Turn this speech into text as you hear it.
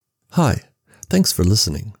Hi, thanks for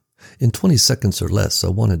listening. In 20 seconds or less, I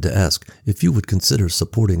wanted to ask if you would consider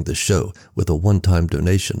supporting the show with a one-time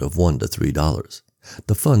donation of $1 to $3.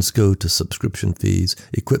 The funds go to subscription fees,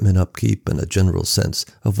 equipment upkeep, and a general sense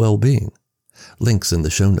of well-being. Links in the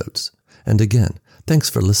show notes. And again, thanks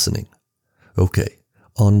for listening. Okay,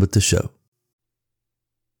 on with the show.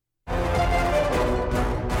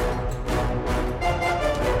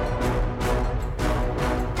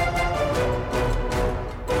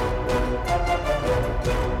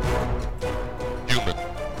 Human.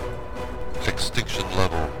 Extinction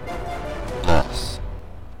level. Loss.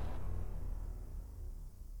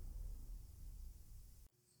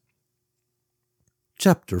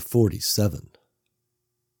 Chapter 47.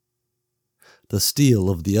 The steel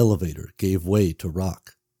of the elevator gave way to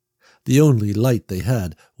rock. The only light they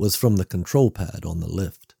had was from the control pad on the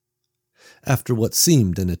lift. After what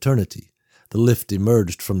seemed an eternity, the lift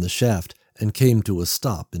emerged from the shaft and came to a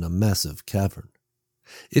stop in a massive cavern.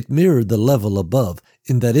 It mirrored the level above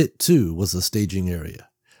in that it too was a staging area,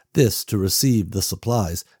 this to receive the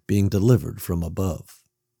supplies being delivered from above.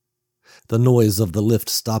 The noise of the lift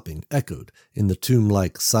stopping echoed in the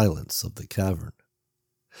tomb-like silence of the cavern.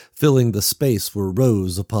 Filling the space were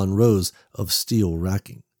rows upon rows of steel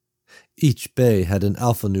racking. Each bay had an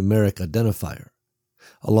alphanumeric identifier.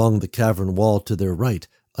 Along the cavern wall to their right,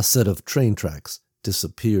 a set of train tracks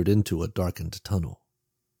disappeared into a darkened tunnel.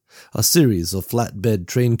 A series of flatbed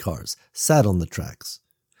train cars sat on the tracks,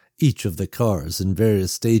 each of the cars in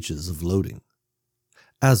various stages of loading.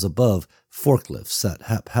 As above, forklifts sat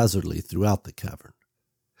haphazardly throughout the cavern.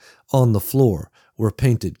 On the floor were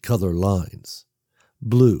painted color lines: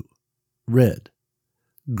 blue, red,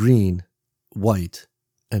 green, white,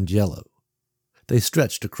 and yellow. They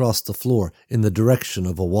stretched across the floor in the direction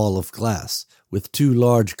of a wall of glass with two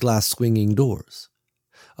large glass-swinging doors.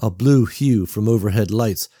 A blue hue from overhead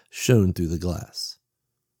lights shone through the glass.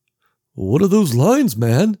 "What are those lines,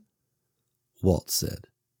 man?" Walt said.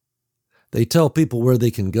 "They tell people where they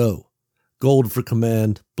can go. Gold for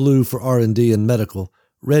command, blue for R&D and medical,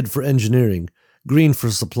 red for engineering, green for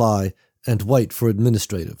supply, and white for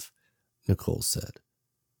administrative," Nicole said.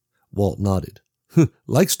 Walt nodded.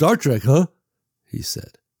 "Like Star Trek, huh?" he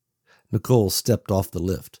said. Nicole stepped off the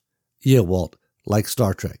lift. "Yeah, Walt, like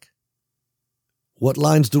Star Trek." "What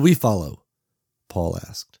lines do we follow?" Paul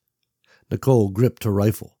asked. Nicole gripped her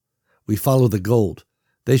rifle. "We follow the gold.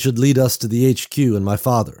 They should lead us to the HQ and my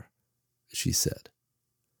father," she said.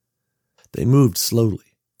 They moved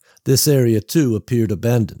slowly. This area, too, appeared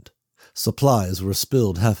abandoned. Supplies were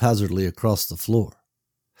spilled haphazardly across the floor.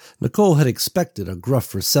 Nicole had expected a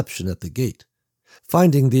gruff reception at the gate.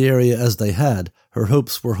 Finding the area as they had, her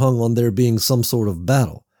hopes were hung on there being some sort of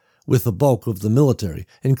battle, with the bulk of the military,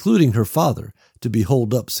 including her father, to be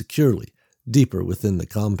holed up securely, deeper within the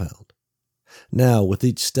compound. Now, with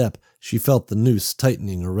each step, she felt the noose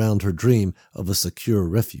tightening around her dream of a secure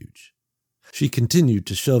refuge. She continued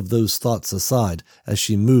to shove those thoughts aside as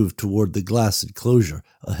she moved toward the glass enclosure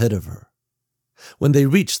ahead of her. When they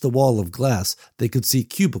reached the wall of glass, they could see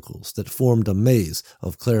cubicles that formed a maze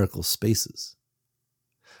of clerical spaces.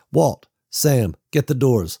 "Walt, Sam, get the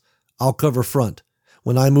doors. I'll cover front.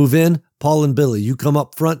 When I move in, Paul and Billy, you come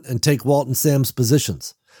up front and take Walt and Sam's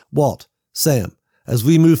positions. Walt, Sam, as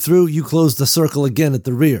we move through, you close the circle again at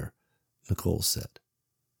the rear," Nicole said.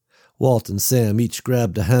 Walt and Sam each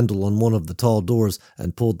grabbed a handle on one of the tall doors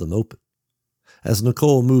and pulled them open. As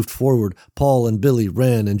Nicole moved forward, Paul and Billy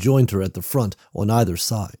ran and joined her at the front on either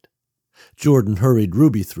side. Jordan hurried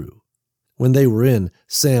Ruby through. When they were in,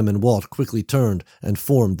 Sam and Walt quickly turned and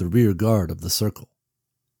formed the rear guard of the circle.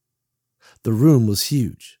 The room was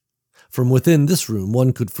huge. From within this room,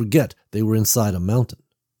 one could forget they were inside a mountain.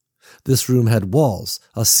 This room had walls,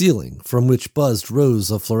 a ceiling from which buzzed rows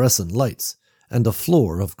of fluorescent lights, and a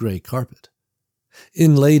floor of gray carpet.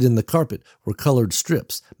 Inlaid in the carpet were colored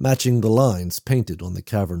strips matching the lines painted on the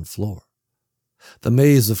cavern floor. The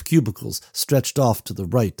maze of cubicles stretched off to the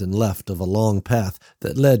right and left of a long path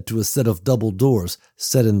that led to a set of double doors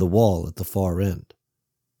set in the wall at the far end.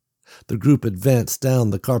 The group advanced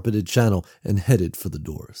down the carpeted channel and headed for the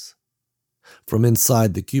doors. From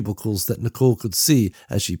inside the cubicles that Nicole could see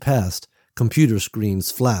as she passed, computer screens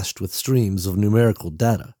flashed with streams of numerical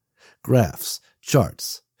data, graphs,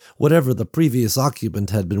 charts, whatever the previous occupant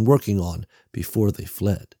had been working on before they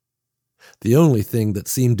fled. The only thing that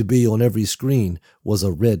seemed to be on every screen was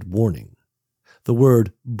a red warning. The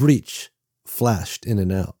word breach flashed in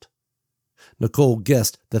and out. Nicole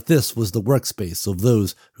guessed that this was the workspace of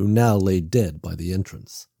those who now lay dead by the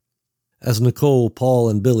entrance. As Nicole, Paul,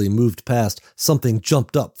 and Billy moved past, something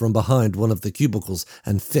jumped up from behind one of the cubicles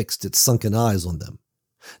and fixed its sunken eyes on them.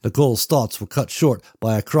 Nicole's thoughts were cut short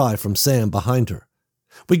by a cry from Sam behind her.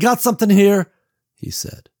 "We got something here," he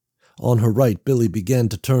said. On her right, Billy began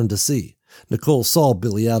to turn to see. Nicole saw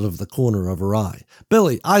Billy out of the corner of her eye.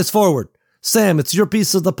 "Billy, eyes forward! Sam, it's your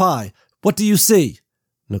piece of the pie. What do you see?"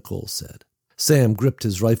 Nicole said. Sam gripped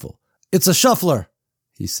his rifle. "It's a shuffler,"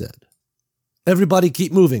 he said. "Everybody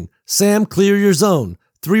keep moving. Sam, clear your zone.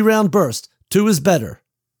 3-round burst. 2 is better,"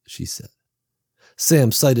 she said.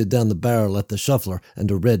 Sam sighted down the barrel at the shuffler,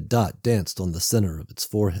 and a red dot danced on the center of its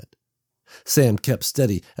forehead. Sam kept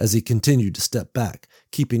steady as he continued to step back,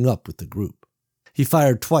 keeping up with the group. He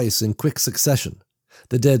fired twice in quick succession.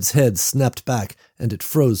 The dead's head snapped back, and it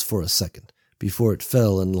froze for a second, before it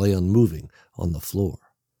fell and lay unmoving on the floor.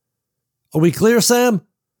 "Are we clear, Sam?"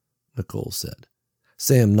 Nicole said.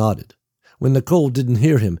 Sam nodded. When Nicole didn't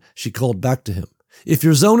hear him, she called back to him. "If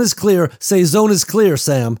your zone is clear, say zone is clear,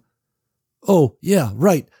 Sam." "Oh, yeah,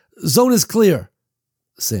 right. Zone is clear,"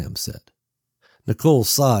 Sam said. Nicole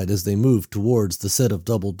sighed as they moved towards the set of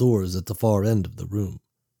double doors at the far end of the room.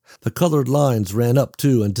 The colored lines ran up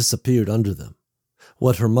to and disappeared under them.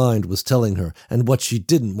 What her mind was telling her, and what she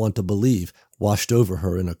didn't want to believe, washed over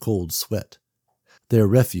her in a cold sweat. Their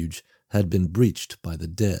refuge had been breached by the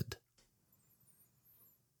dead.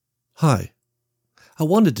 Hi. I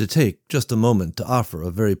wanted to take just a moment to offer a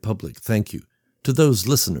very public thank you to those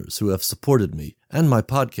listeners who have supported me and my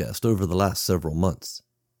podcast over the last several months.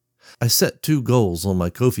 I set 2 goals on my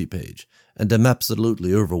Ko-fi page, and am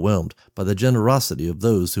absolutely overwhelmed by the generosity of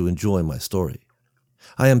those who enjoy my story.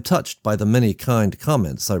 I am touched by the many kind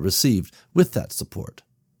comments I received with that support.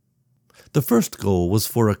 The first goal was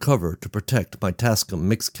for a cover to protect my Tascam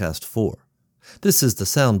Mixcast 4. This is the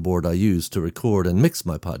soundboard I use to record and mix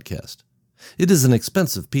my podcast. It is an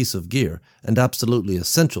expensive piece of gear and absolutely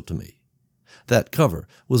essential to me. That cover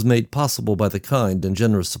was made possible by the kind and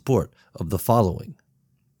generous support of the following.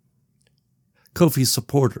 Ko-fi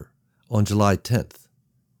supporter on July 10th.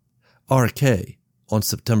 RK on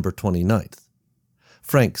September 29th.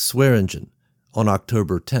 Frank Swearingen on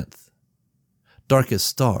October 10th. Darkest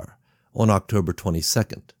Star on October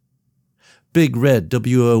 22nd. Big Red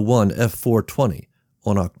W01 F420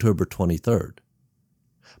 on October 23rd.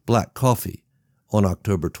 Black Coffee on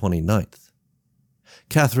October 29th.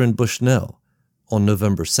 Catherine Bushnell on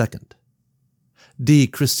November 2nd. D.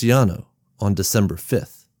 Cristiano on December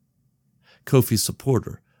 5th. Ko-fi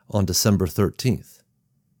supporter on December 13th.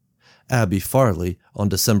 Abby Farley on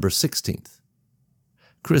December 16th.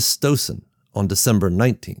 Chris Stossen on December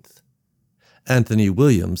 19th. Anthony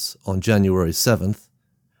Williams on January 7th.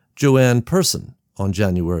 Joanne Person on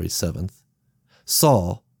January 7th.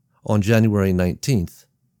 Saul on January 19th.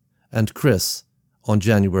 And Chris on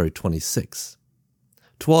January 26th.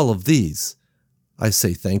 To all of these, I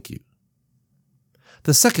say thank you.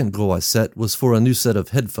 The second goal I set was for a new set of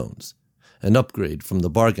headphones, an upgrade from the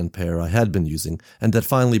bargain pair I had been using and that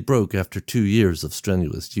finally broke after 2 years of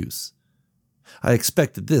strenuous use. I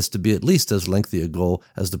expected this to be at least as lengthy a goal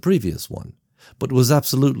as the previous one, but was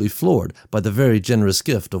absolutely floored by the very generous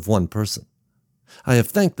gift of one person. I have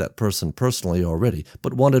thanked that person personally already,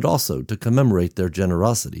 but wanted also to commemorate their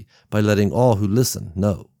generosity by letting all who listen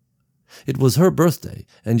know. It was her birthday,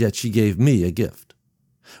 and yet she gave me a gift.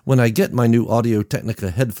 When I get my new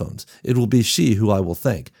Audio-Technica headphones, it will be she who I will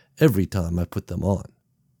thank every time I put them on.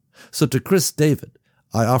 So to Chris David,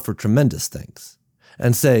 I offer tremendous thanks,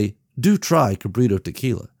 and say, do try Cabrito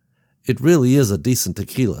Tequila. It really is a decent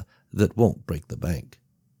tequila that won't break the bank.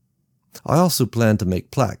 I also plan to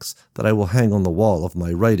make plaques that I will hang on the wall of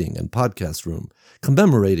my writing and podcast room,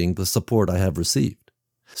 commemorating the support I have received.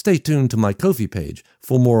 Stay tuned to my Ko-fi page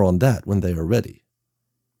for more on that when they are ready.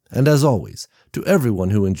 And as always, to everyone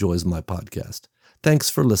who enjoys my podcast, thanks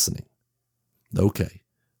for listening. Okay,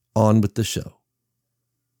 on with the show.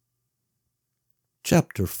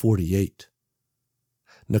 Chapter 48.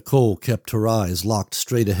 Nicole kept her eyes locked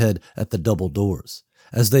straight ahead at the double doors.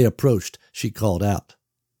 As they approached, she called out,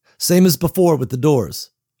 "Same as before with the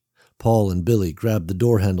doors." Paul and Billy grabbed the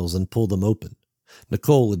door handles and pulled them open.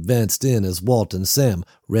 Nicole advanced in as Walt and Sam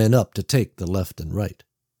ran up to take the left and right.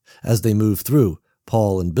 As they moved through,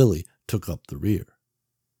 Paul and Billy took up the rear.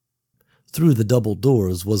 Through the double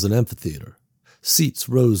doors was an amphitheater. Seats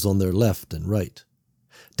rose on their left and right.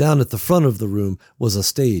 Down at the front of the room was a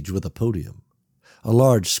stage with a podium. A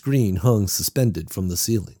large screen hung suspended from the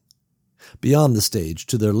ceiling. Beyond the stage,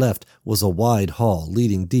 to their left, was a wide hall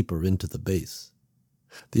leading deeper into the base.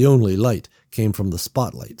 The only light came from the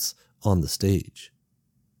spotlights on the stage.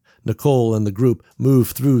 Nicole and the group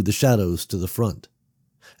moved through the shadows to the front.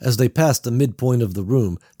 As they passed the midpoint of the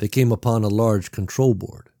room, they came upon a large control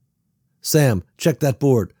board. "Sam, check that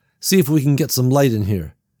board. See if we can get some light in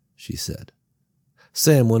here," she said.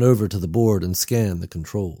 Sam went over to the board and scanned the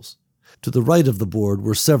controls. To the right of the board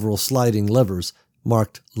were several sliding levers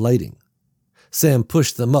marked lighting. Sam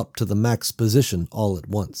pushed them up to the max position all at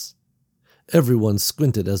once. Everyone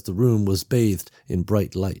squinted as the room was bathed in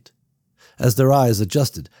bright light. As their eyes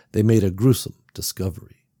adjusted, they made a gruesome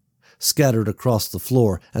discovery. Scattered across the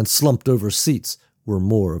floor and slumped over seats were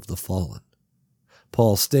more of the fallen.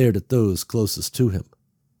 Paul stared at those closest to him.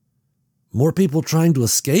 "More people trying to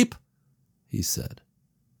escape?" he said.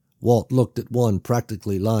 Walt looked at one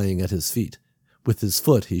practically lying at his feet. With his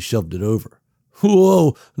foot, he shoved it over.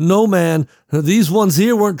 "Whoa, no man, these ones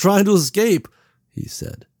here weren't trying to escape," he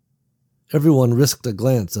said. Everyone risked a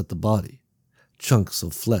glance at the body. Chunks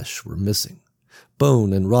of flesh were missing.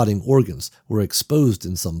 Bone and rotting organs were exposed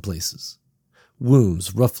in some places.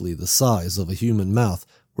 Wounds roughly the size of a human mouth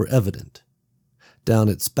were evident. Down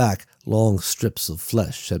its back, long strips of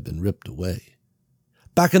flesh had been ripped away.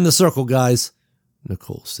 "Back in the circle, guys,"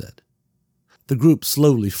 Nicole said. The group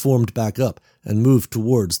slowly formed back up and moved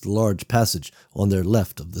towards the large passage on their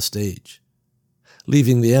left of the stage.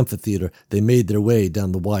 Leaving the amphitheater, they made their way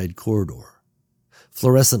down the wide corridor.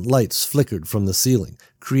 Fluorescent lights flickered from the ceiling,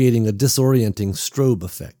 creating a disorienting strobe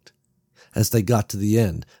effect. As they got to the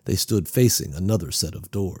end, they stood facing another set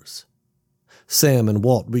of doors. Sam and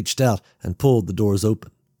Walt reached out and pulled the doors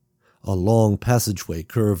open. A long passageway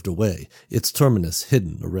curved away, its terminus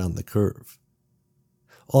hidden around the curve.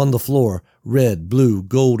 On the floor, red, blue,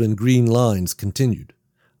 gold, and green lines continued.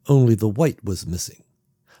 Only the white was missing.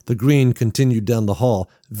 The green continued down the hall,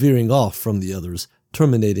 veering off from the others,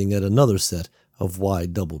 terminating at another set of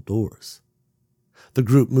wide double doors. The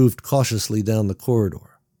group moved cautiously down the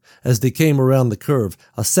corridor. As they came around the curve,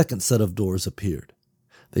 a second set of doors appeared.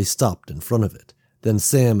 They stopped in front of it. Then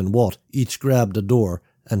Sam and Walt each grabbed a door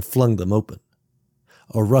and flung them open.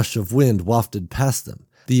 A rush of wind wafted past them.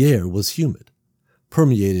 The air was humid,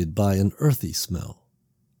 permeated by an earthy smell.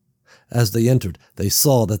 As they entered, they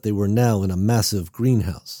saw that they were now in a massive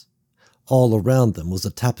greenhouse. All around them was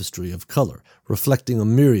a tapestry of color, reflecting a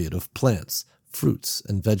myriad of plants, fruits,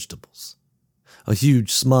 and vegetables. A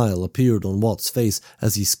huge smile appeared on Walt's face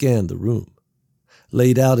as he scanned the room.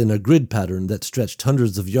 Laid out in a grid pattern that stretched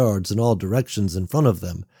hundreds of yards in all directions in front of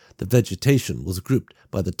them, the vegetation was grouped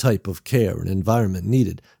by the type of care and environment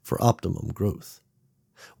needed for optimum growth.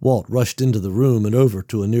 Walt rushed into the room and over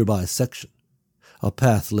to a nearby section. A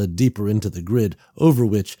path led deeper into the grid, over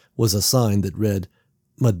which was a sign that read,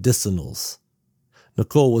 "Medicinals."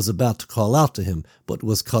 Nicole was about to call out to him, but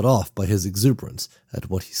was cut off by his exuberance at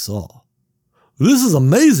what he saw. "This is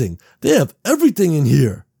amazing! They have everything in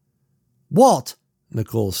here!" "Walt!"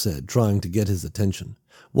 Nicole said, trying to get his attention.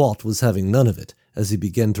 Walt was having none of it as he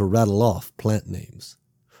began to rattle off plant names.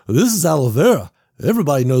 "This is aloe vera.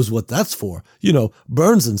 Everybody knows what that's for.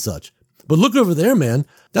 Burns and such. But look over there, man.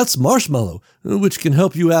 That's marshmallow, which can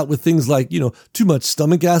help you out with things like, too much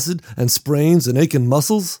stomach acid and sprains and aching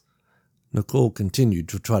muscles." Nicole continued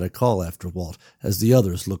to try to call after Walt as the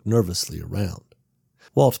others looked nervously around.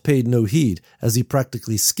 Walt paid no heed as he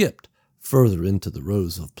practically skipped further into the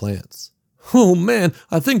rows of plants. "Oh man,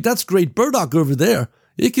 I think that's great burdock over there.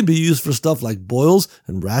 It can be used for stuff like boils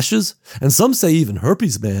and rashes, and some say even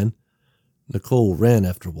herpes, man." Nicole ran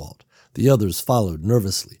after Walt. The others followed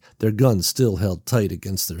nervously, their guns still held tight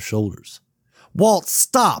against their shoulders. "Walt,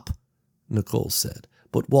 stop!" Nicole said,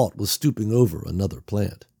 but Walt was stooping over another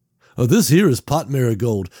plant. "This here is pot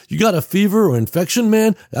marigold. You got a fever or infection,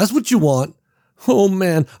 man? That's what you want." "Oh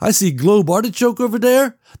man, I see globe artichoke over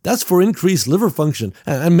there. That's for increased liver function,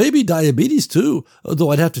 and maybe diabetes too, though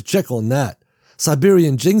I'd have to check on that.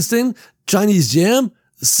 Siberian ginseng, Chinese jam,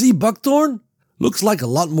 sea buckthorn. Looks like a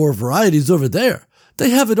lot more varieties over there. They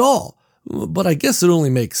have it all, but I guess it only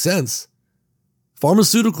makes sense.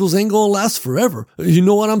 Pharmaceuticals ain't gonna last forever. You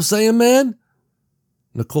know what I'm saying, man?"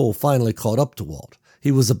 Nicole finally caught up to Walt.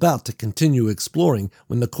 He was about to continue exploring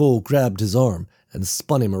when Nicole grabbed his arm and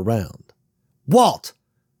spun him around. "Walt!"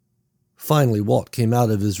 Finally, Walt came out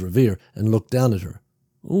of his reverie and looked down at her.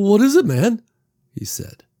 "What is it, man?" he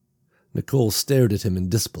said. Nicole stared at him in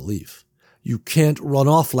disbelief. "You can't run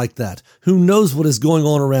off like that. Who knows what is going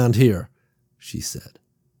on around here?" she said.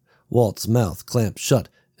 Walt's mouth clamped shut,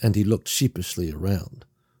 and he looked sheepishly around.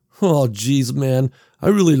 "Oh, geez, man. I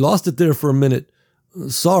really lost it there for a minute.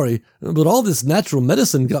 Sorry, but all this natural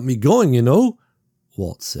medicine got me going,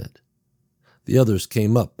 Walt said. The others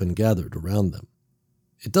came up and gathered around them.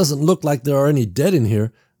 "It doesn't look like there are any dead in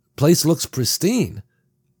here. Place looks pristine,"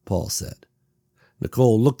 Paul said.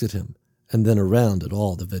 Nicole looked at him and then around at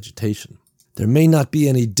all the vegetation. "There may not be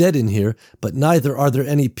any dead in here, but neither are there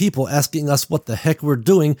any people asking us what the heck we're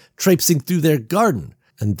doing traipsing through their garden.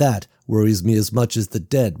 And that worries me as much as the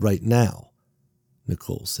dead right now,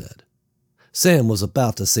 Nicole said. Sam was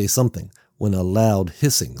about to say something when a loud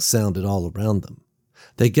hissing sounded all around them.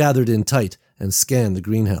 They gathered in tight and scanned the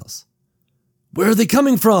greenhouse. "Where are they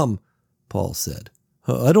coming from?" Paul said.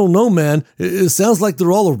 "I don't know, man. It sounds like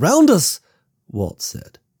they're all around us," Walt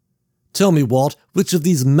said. "Tell me, Walt, which of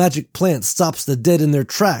these magic plants stops the dead in their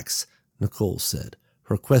tracks?" Nicole said,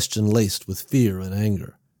 her question laced with fear and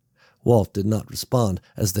anger. Walt did not respond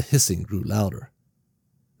as the hissing grew louder.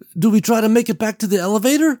 "Do we try to make it back to the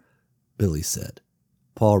elevator?" Billy said.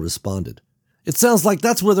 Paul responded. "It sounds like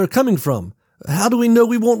that's where they're coming from. How do we know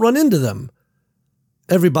we won't run into them?"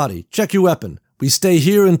 "Everybody, check your weapon. We stay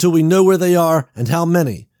here until we know where they are and how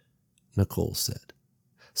many," Nicole said.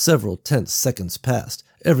 Several tense seconds passed.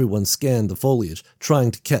 Everyone scanned the foliage, trying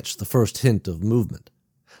to catch the first hint of movement.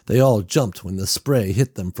 They all jumped when the spray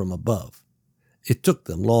hit them from above. It took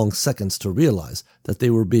them long seconds to realize that they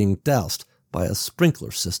were being doused by a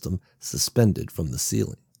sprinkler system suspended from the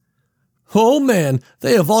ceiling. "Oh man,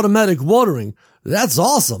 they have automatic watering. That's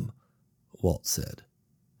awesome," Walt said.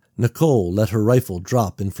 Nicole let her rifle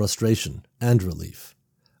drop in frustration and relief.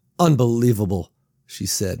 "Unbelievable," she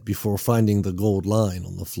said before finding the gold line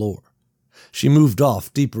on the floor. She moved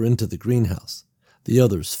off deeper into the greenhouse. The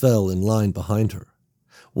others fell in line behind her.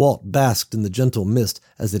 Walt basked in the gentle mist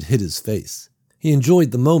as it hit his face. He enjoyed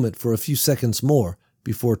the moment for a few seconds more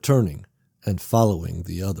before turning and following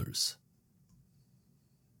the others.